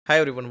Hi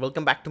everyone,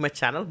 welcome back to my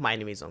channel. My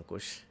name is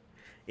Ankush.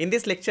 In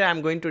this lecture,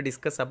 I'm going to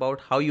discuss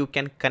about how you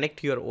can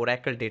connect your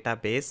Oracle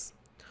database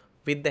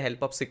with the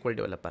help of SQL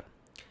Developer.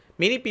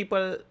 Many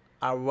people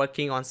are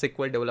working on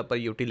SQL Developer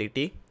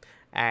utility,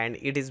 and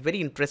it is very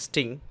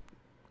interesting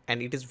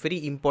and it is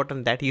very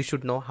important that you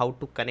should know how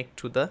to connect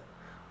to the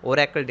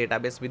Oracle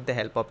database with the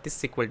help of this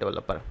SQL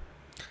Developer.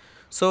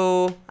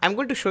 So I'm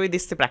going to show you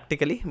this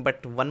practically,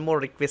 but one more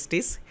request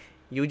is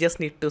you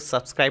just need to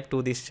subscribe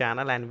to this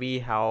channel, and we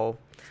have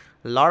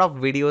a lot of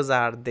videos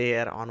are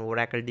there on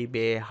Oracle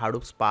DBA,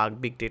 Hadoop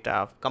Spark, big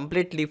data,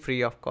 completely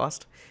free of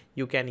cost.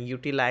 You can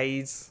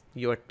utilize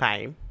your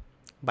time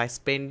by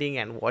spending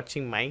and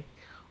watching my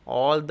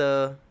all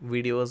the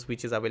videos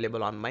which is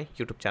available on my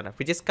YouTube channel,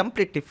 which is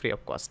completely free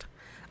of cost.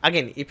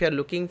 Again, if you are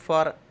looking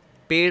for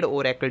paid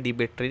Oracle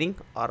DBA training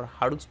or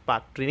Hadoop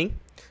Spark training,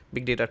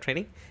 big data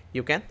training,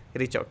 you can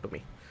reach out to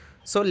me.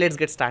 So let's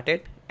get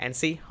started and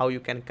see how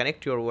you can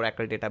connect your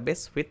Oracle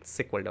database with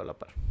SQL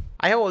Developer.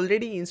 I have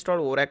already installed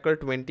Oracle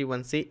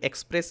 21C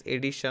Express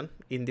Edition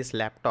in this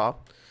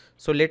laptop.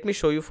 So let me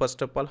show you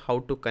first of all how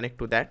to connect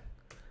to that.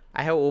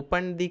 I have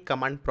opened the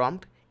command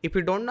prompt. If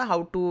you don't know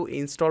how to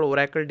install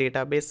Oracle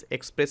Database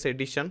Express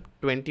Edition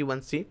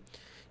 21C,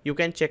 you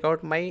can check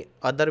out my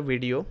other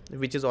video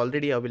which is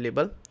already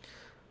available.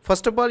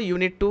 First of all, you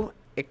need to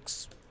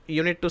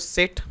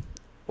set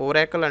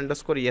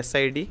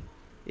Oracle_SID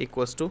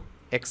equals to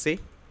XE.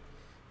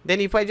 Then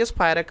if I just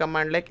fire a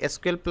command like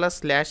SQL plus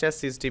 /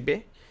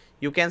 sysdb,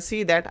 you can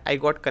see that I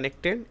got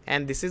connected,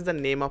 and this is the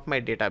name of my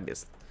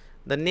database.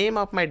 The name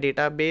of my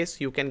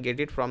database, you can get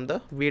it from the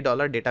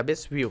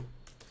 $database view.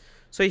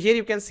 So here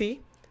you can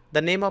see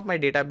the name of my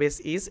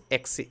database is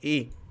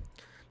XE.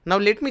 Now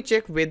let me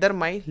check whether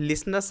my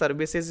listener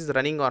services is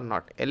running or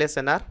not.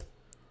 LSNR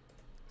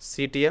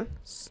CTL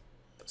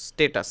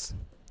status.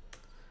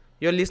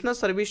 Your listener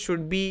service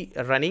should be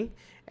running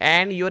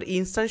and your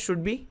instance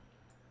should be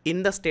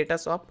in the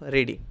status of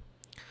ready.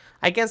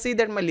 I can see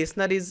that my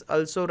listener is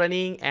also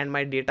running and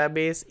my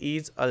database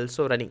is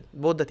also running.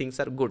 Both the things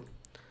are good.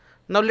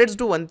 Now let's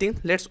do one thing.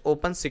 Let's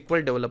open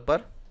SQL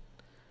Developer,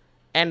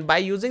 and by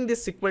using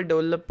this SQL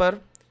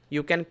Developer,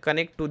 you can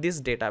connect to this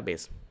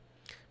database.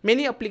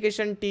 Many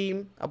application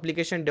team,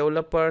 application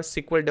developer,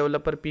 SQL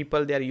developer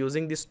people, they are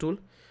using this tool,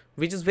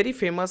 which is very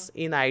famous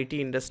in IT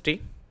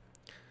industry.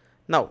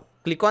 Now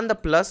click on the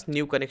plus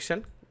new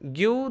connection.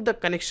 Give the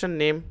connection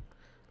name.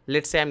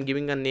 Let's say I'm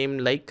giving a name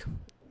like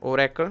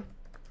Oracle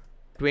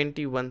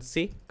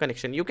 21C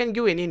connection. You can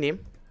give any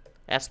name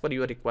as per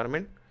your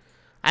requirement.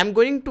 I'm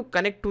going to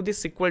connect to the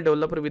SQL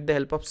Developer with the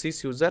help of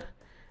sys user,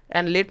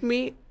 and let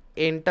me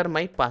enter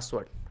my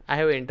password. I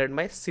have entered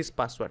my sys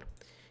password.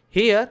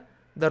 Here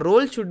the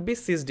role should be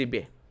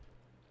sysdb.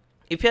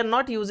 If you are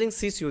not using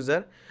sys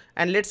user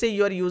and let's say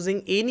you are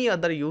using any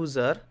other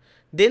user,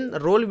 then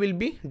role will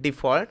be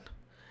default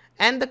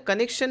and the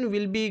connection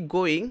will be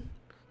going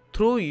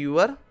through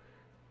your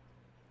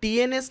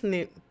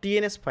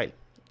TNS file.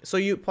 So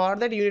for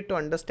that you need to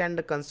understand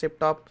the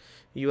concept of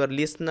your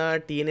listener,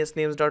 TNS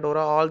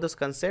names.ora. All those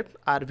concepts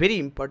are very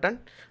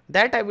important,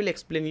 that I will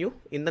explain you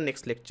in the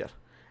next lecture.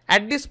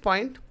 At this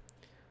point,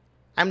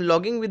 I'm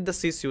logging with the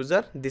sys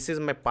user. This is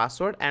my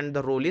password and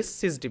the role is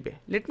sysdb.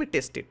 Let me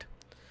test it.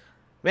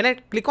 When I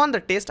click on the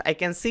test, I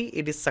can see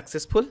it is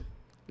successful.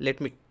 Let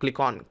me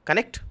click on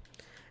connect,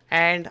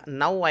 and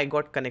now I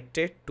got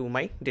connected to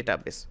my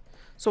database.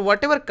 So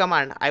whatever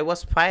command I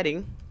was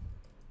firing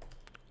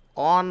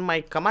on my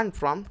command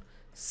prompt,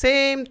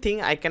 same thing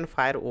I can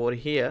fire over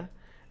here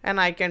and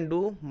I can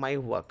do my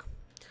work.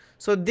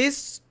 So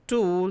this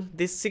tool,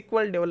 this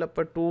SQL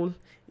Developer tool,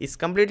 is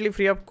completely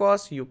free of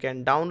cost. You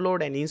can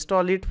download and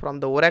install it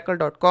from the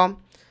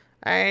oracle.com,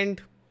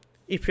 and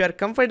if you are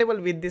comfortable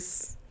with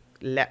this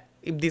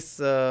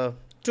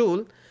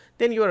tool,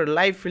 then your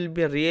life will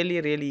be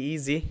really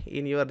easy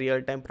in your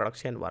real-time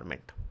production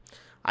environment.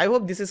 I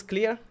hope this is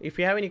clear. If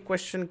you have any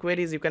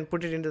queries, you can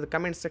put it into the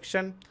comment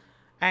section.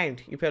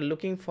 And if you are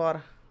looking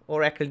for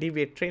Oracle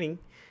DBA training,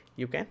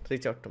 you can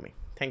reach out to me.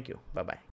 Thank you. Bye-bye.